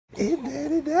It's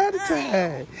daddy daughter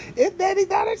time. It's daddy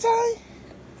daughter time.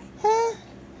 Huh?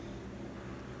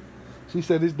 She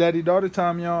said it's daddy daughter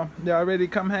time, y'all. Y'all ready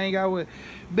to come hang out with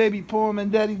Baby Poem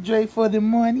and Daddy Dre for the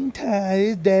morning time?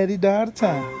 It's daddy daughter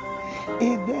time.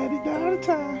 It's daddy daughter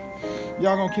time.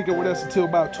 Y'all gonna kick it with us until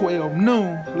about 12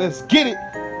 noon. Let's get it.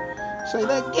 Say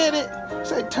let's get it.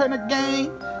 Say Turner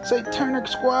Gang. Say Turner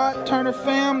Squad. Turner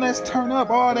Fam. Let's turn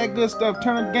up all that good stuff.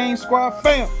 Turner Gang Squad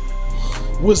Fam.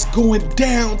 What's going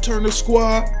down, Turner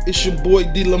Squad? It's your boy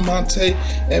D Lamonte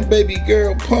and baby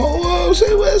girl Poem.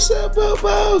 Say what's up,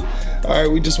 Popo.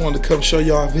 Alright, we just wanted to come show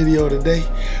y'all a video today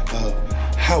of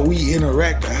how we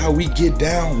interact or how we get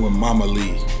down with Mama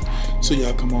Lee. So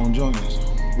y'all come on, join us.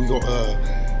 We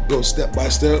gonna go step by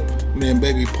step. Me and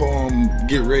baby Poem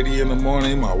get ready in the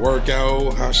morning, my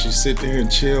workout, how she sit there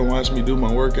and chill, watch me do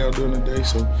my workout during the day.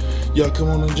 So y'all come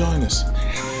on and join us.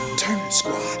 Turner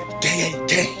Squad, gang,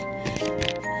 gang.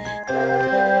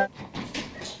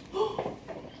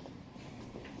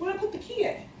 Where I put the key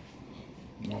at?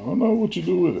 I don't know what you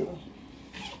do with it.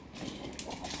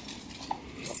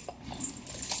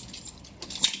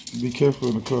 Be careful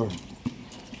in the car.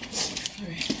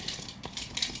 Alright.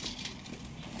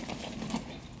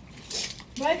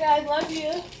 Bye guys, love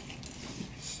you.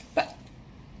 Bye.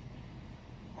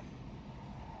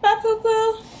 Bye,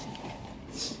 Poo-Poo.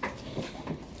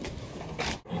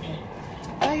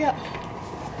 Bye, y'all.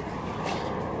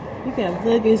 You got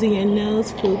boogers in your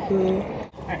nose, Poo-Poo.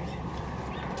 Alright.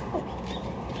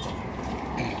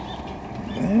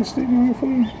 Man, stick on your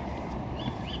food.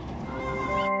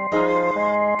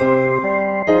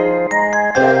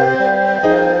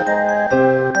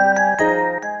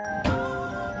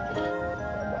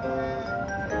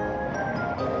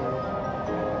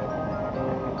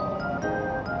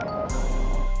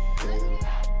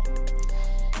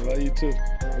 Love you too.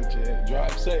 Put your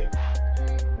drive safe.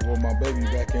 I want my baby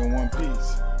back in one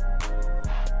piece.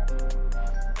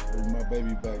 Bring my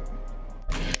baby back.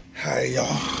 Hi y'all.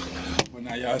 Well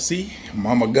now y'all see,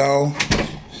 Mama gone.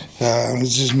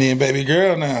 It's just me and baby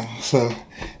girl now. So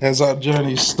as our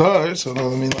journey starts, hold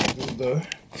on, let me lock this door.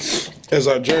 As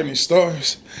our journey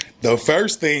starts, the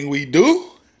first thing we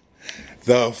do,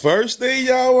 the first thing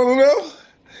y'all wanna know?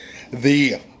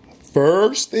 The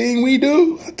first thing we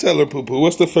do, I tell her, Poo-Poo,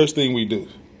 what's the first thing we do?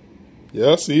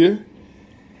 Y'all see her?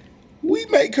 We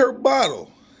make her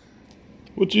bottle.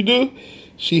 What you do?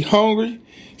 She hungry.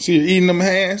 See her eating them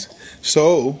hands.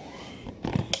 So,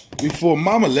 before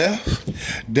Mama left,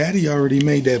 Daddy already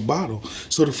made that bottle.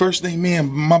 So the first thing me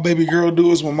and my baby girl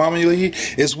do is when Mama leave,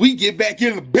 is we get back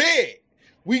in the bed.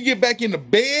 We get back in the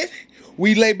bed.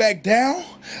 We lay back down.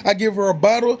 I give her a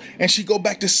bottle, and she go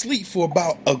back to sleep for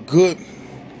about a good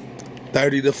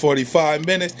 30 to 45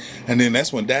 minutes, and then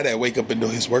that's when Daddy wake up and do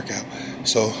his workout.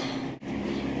 So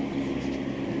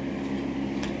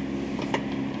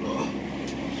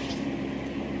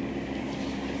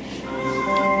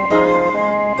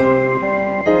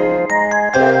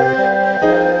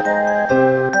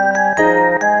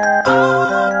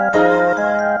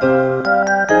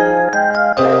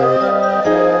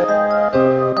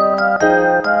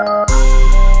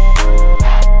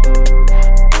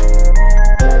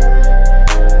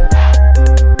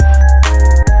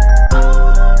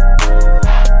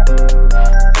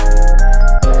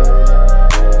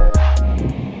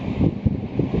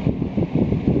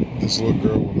this little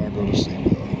girl will not go to sleep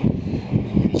though.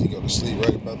 We usually go to sleep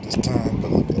right about this time,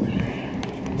 but look at her.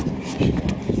 She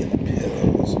got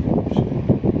pillows.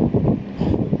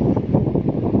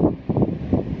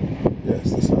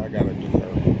 Yes, this is how I gotta do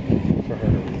her for her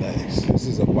to relax. This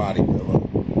is a body pillow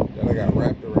that I got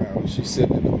wrapped around, and she's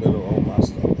sitting in the middle on my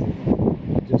stomach,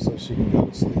 just so she can go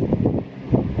to sleep.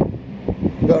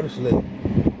 Go to sleep.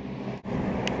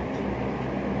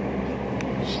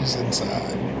 She's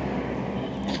inside.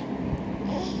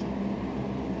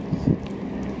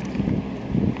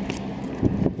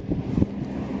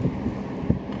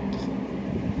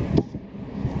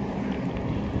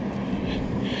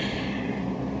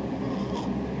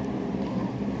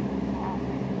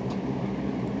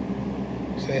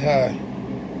 Say hi.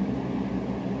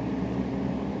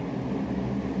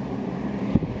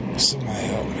 Somebody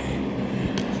help me.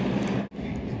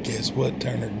 Guess what,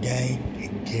 Turner Gang?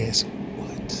 And guess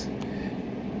what?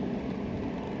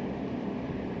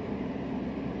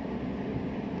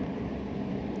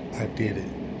 I did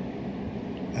it.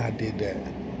 I did that.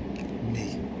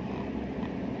 Me.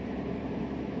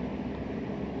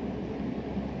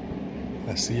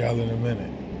 I'll see y'all in a minute.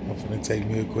 I'm finna take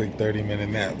me a quick 30-minute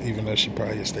nap, even though she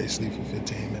probably stay asleep for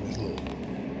 15 minutes. Look.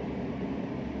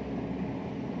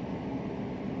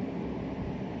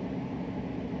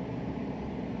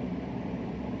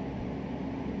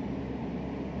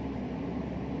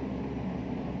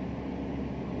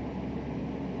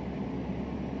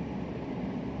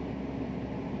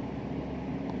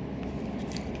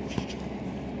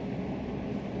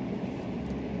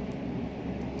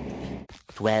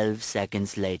 12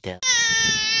 seconds later.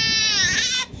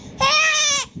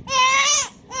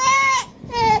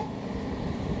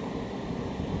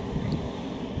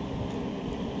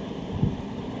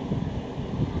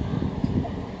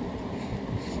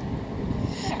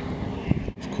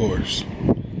 Of course,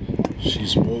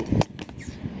 she's woke.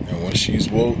 And when she's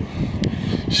woke,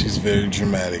 she's very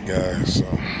dramatic, guys. So,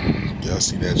 y'all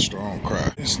see that strong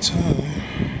cry. It's time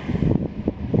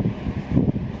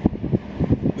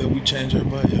that we change her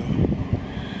butt, yo.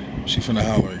 She finna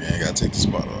holler again. Gotta take this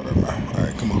bottle out of her mouth.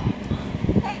 Alright, come on.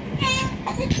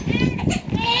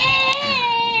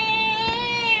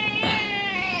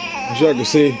 As y'all can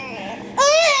see,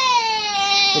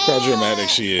 look how dramatic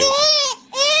she is.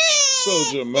 So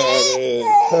dramatic.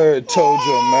 Her toe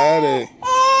dramatic.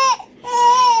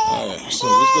 Alright, so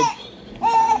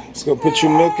let's go put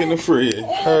your milk in the fridge.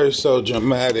 Her so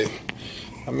dramatic.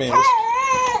 I mean,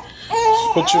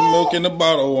 let's put your milk in the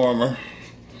bottle warmer.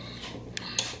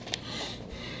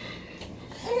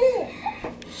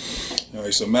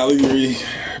 Alright, so Mallory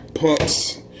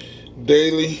pumps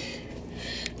daily.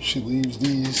 She leaves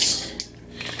these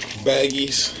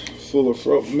baggies full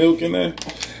of milk in there.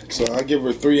 So I give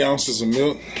her 3 ounces of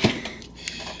milk.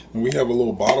 And we have a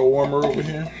little bottle warmer over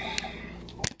here.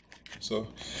 So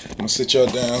I'm gonna sit y'all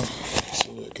down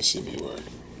so you can see me work.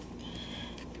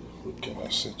 Where can I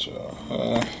sit y'all?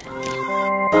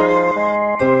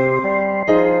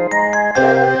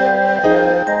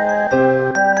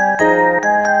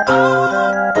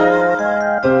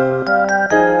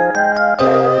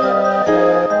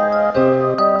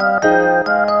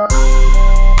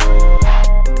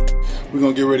 We're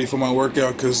gonna get ready for my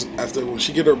workout because after when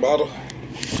she get her bottle,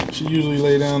 she usually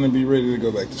lay down and be ready to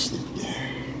go back to sleep. Yeah.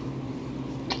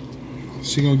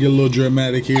 She gonna get a little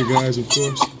dramatic here, guys, of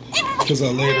course, because I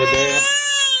laid her down.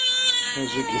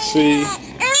 As you can see,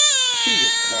 she's a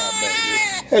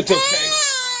crybaby. It's okay.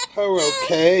 Her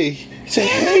okay. Say,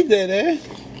 hey, Daddy.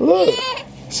 Look.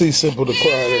 See, simple to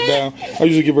quiet her down. I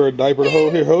usually give her a diaper to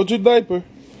hold. Here, hold your diaper.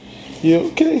 You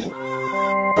okay?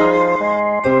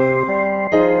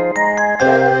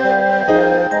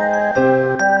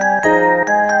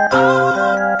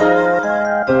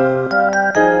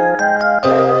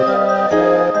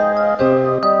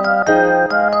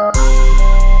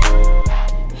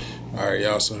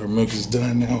 So her milk is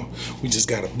done now. We just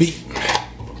got a beat.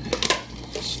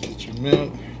 Just get your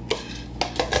milk.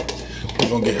 We're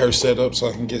gonna get her set up so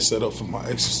I can get set up for my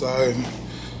exercise.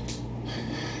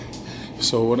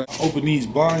 So when I open these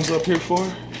blinds up here for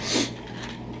her,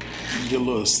 get a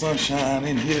little sunshine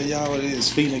in here, y'all. It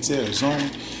is Phoenix, Arizona.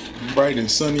 Bright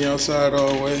and sunny outside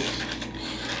always.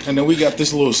 And then we got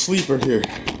this little sleeper here.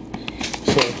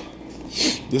 So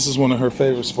this is one of her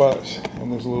favorite spots.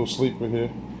 And this little sleeper here.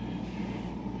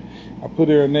 I put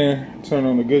her in there, turn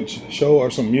on a good show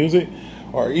or some music,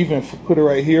 or even put her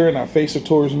right here and I face her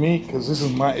towards me because this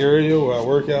is my area where I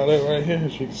work out at right here.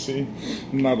 As you can see,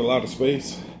 not a lot of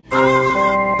space.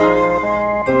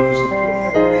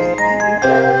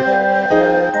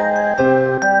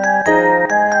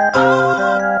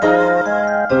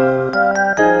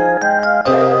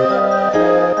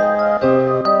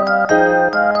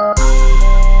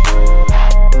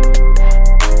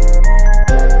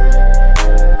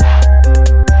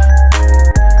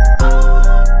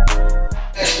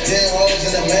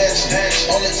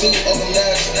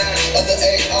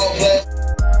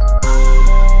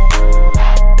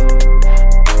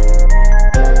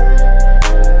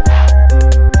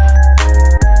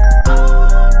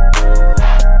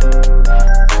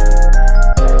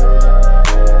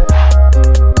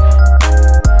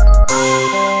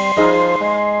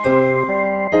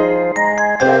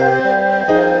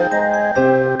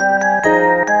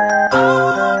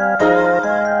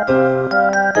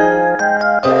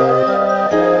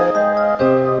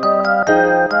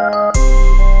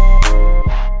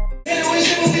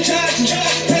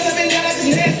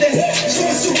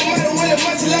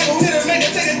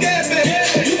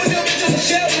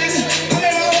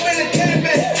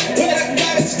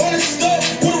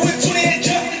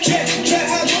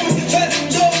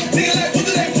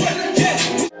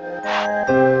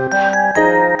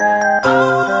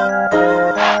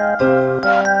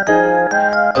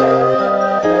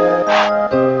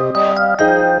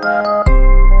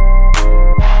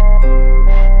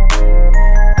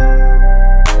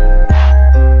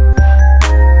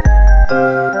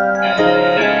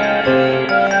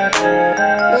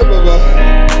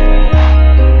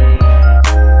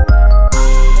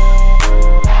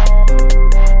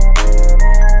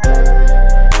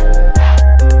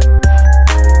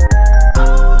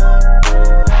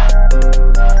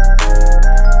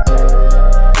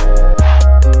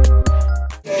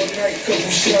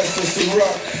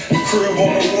 Crib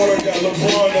on the water, got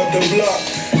LeBron up the block.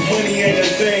 Money ain't a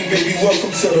thing, baby,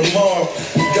 welcome to the mob.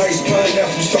 Dice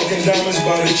pineapples, talking diamonds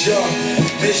by the jar.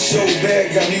 This so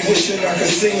bad, got me wishing I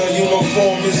could sing a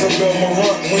uniform. Isabel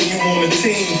Marant when you on a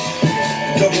team.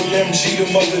 Double MG, the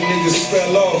mother niggas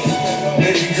fell off.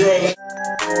 Baby girl,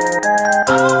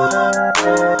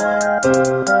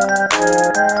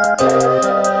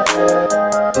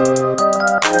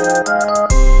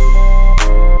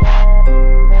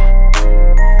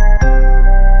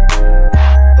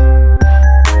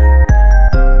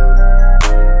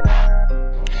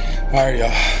 Alright,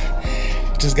 y'all.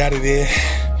 Just got it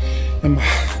in my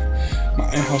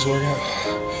in-house workout.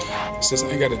 Since I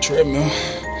ain't got a treadmill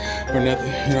or nothing,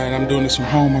 you know, and I'm doing this from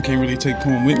home, I can't really take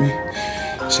Poem with me.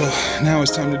 So now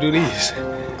it's time to do these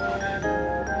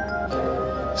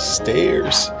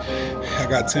stairs. I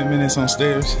got 10 minutes on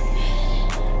stairs.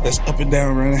 That's up and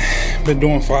down running. Been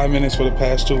doing 5 minutes for the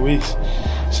past 2 weeks.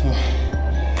 So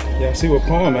yeah, see what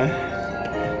Poem, man.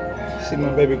 See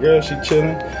my baby girl, she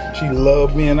chilling. She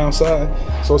loved being outside.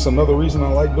 So it's another reason I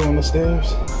like doing the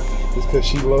stairs, is because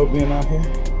she loved being out here.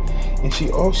 And she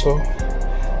also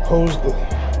holds the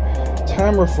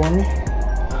timer for me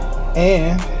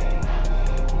and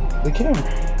the camera.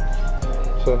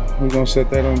 So we're gonna set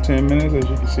that on 10 minutes, as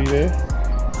you can see there.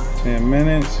 10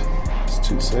 minutes, it's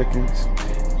 2 seconds.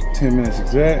 10 minutes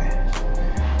exact.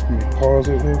 Let me pause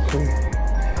it real quick.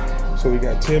 So we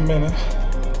got 10 minutes.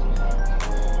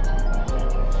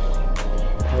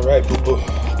 All right, boo-boo.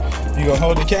 You gonna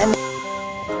hold the camera?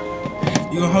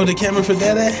 You gonna hold the camera for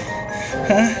Dada?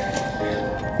 Huh?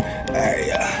 All right,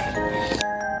 y'all.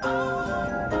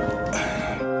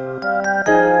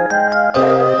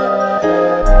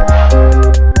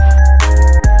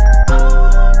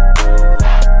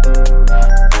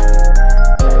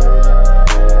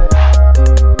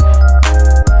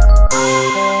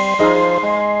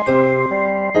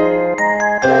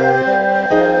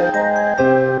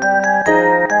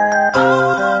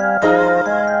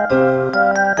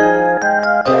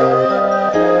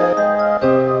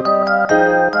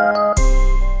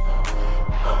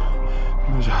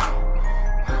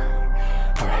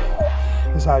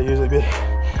 This is how I usually be.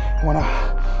 When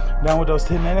I'm done with those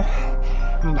 10 minutes,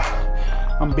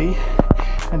 I'm beat.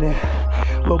 And then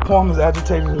little Poem is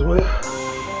agitated as well.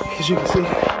 As you can see,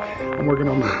 I'm working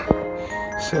on my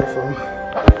cell phone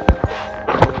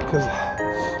because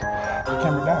the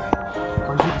camera died.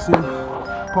 Or as you can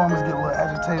see, Poem is getting a little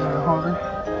agitated and hungry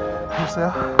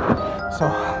herself. So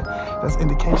that's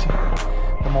indication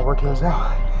that my workout is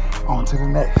out. On to the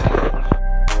next.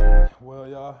 Well,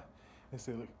 y'all,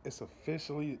 it's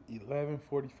officially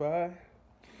 11:45.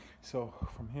 So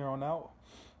from here on out,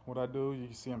 what I do, you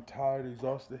can see I'm tired,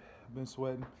 exhausted, I've been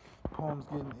sweating. Poem's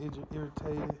getting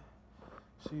irritated.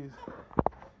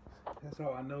 That's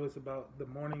how I know it's about the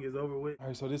morning is over with. All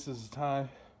right, so this is the time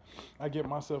I get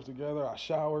myself together, I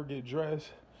shower, get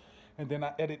dressed, and then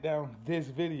I edit down this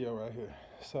video right here.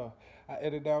 So I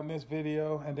edit down this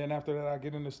video, and then after that I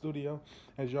get in the studio.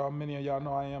 As many of y'all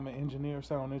know, I am an engineer,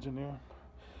 sound engineer,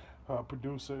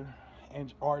 producer,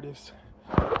 and artist.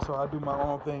 So I do my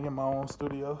own thing in my own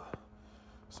studio.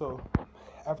 So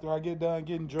after I get done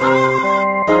getting dressed,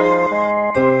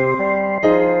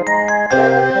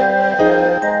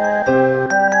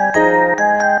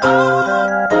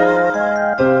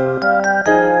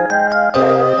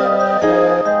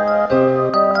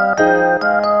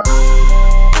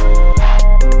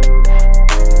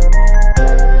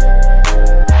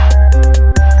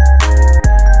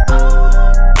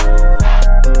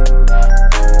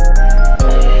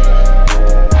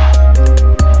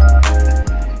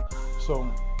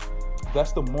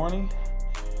 that's the morning.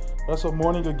 That's a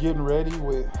morning of getting ready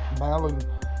with Mal and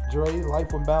Dre,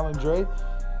 Life with Mal and Dre,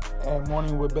 and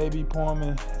morning with baby Poem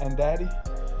and Daddy.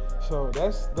 So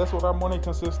that's what our morning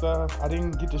consists of. I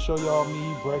didn't get to show y'all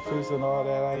me breakfast and all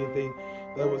that. I didn't think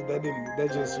that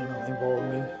just involved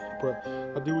me. But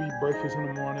I do eat breakfast in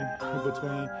the morning in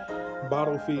between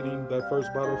bottle feeding, that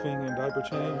first bottle feeding and diaper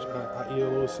change. I eat a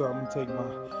little something, take my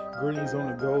greens on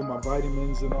the go, my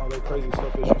vitamins and all that crazy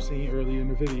stuff as you seen earlier in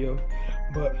the video.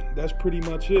 But that's pretty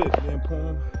much it. Then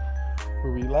Poem,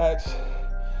 we relax.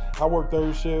 I work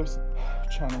third shifts,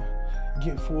 trying to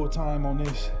get full time on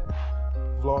this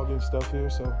vlogging stuff here.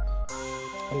 So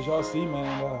as y'all see,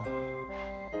 man,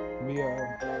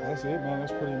 that's it, man.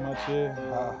 That's pretty much it.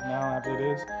 Now after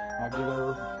this, I get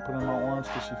her, put her in my arms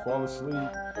till she fall asleep.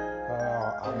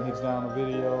 I mix down the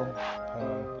video,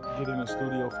 get in the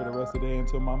studio for the rest of the day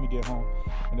until Mama get home.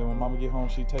 And then when Mama get home,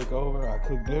 she take over. I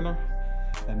cook dinner,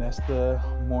 and that's the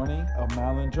morning of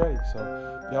Mal and Dre. So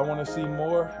Y'all want to see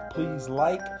more, please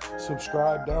like,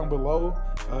 subscribe down below.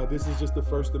 This is just the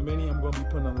first of many. I'm going to be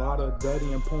putting a lot of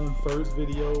Daddy and Poem first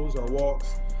videos or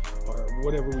walks or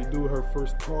whatever we do. Her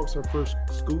first talks, her first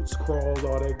scoots, crawls,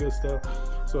 all that good stuff.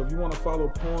 So if you want to follow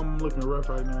Poem, I'm looking rough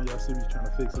right now. Y'all see me trying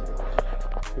to fix it.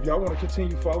 But if y'all want to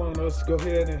continue following us, go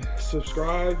ahead and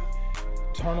subscribe.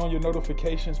 Turn on your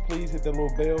notifications, please. Hit that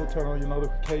little bell, turn on your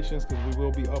notifications, because we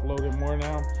will be uploading more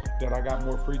now that I got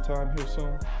more free time here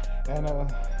soon. And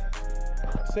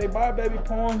say bye, baby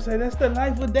Poem. Say that's the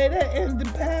life of Daddy and the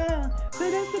pound. Say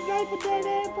that's the life of Daddy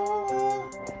and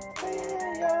Poem. Say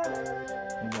yeah, y'all.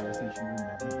 You gotta see she moving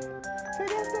my hand. Say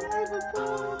that's the life of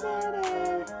Poem, Daddy.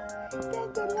 That's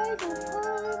the life of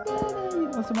Poem, Daddy. You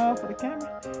gonna smile for the camera?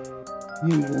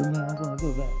 You know, now I'm gonna go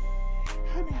back.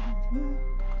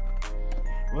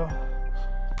 Well,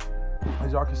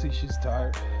 as y'all can see, she's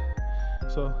tired.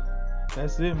 So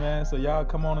that's it, man. So y'all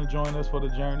come on and join us for the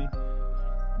journey,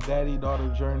 daddy-daughter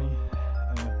journey.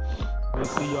 And we'll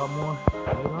see y'all more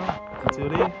later on. Until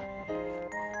then,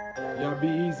 y'all be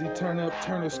easy. Turn up,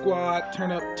 turn a squad.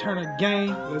 Turn up, turn a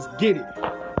gang. Let's get it.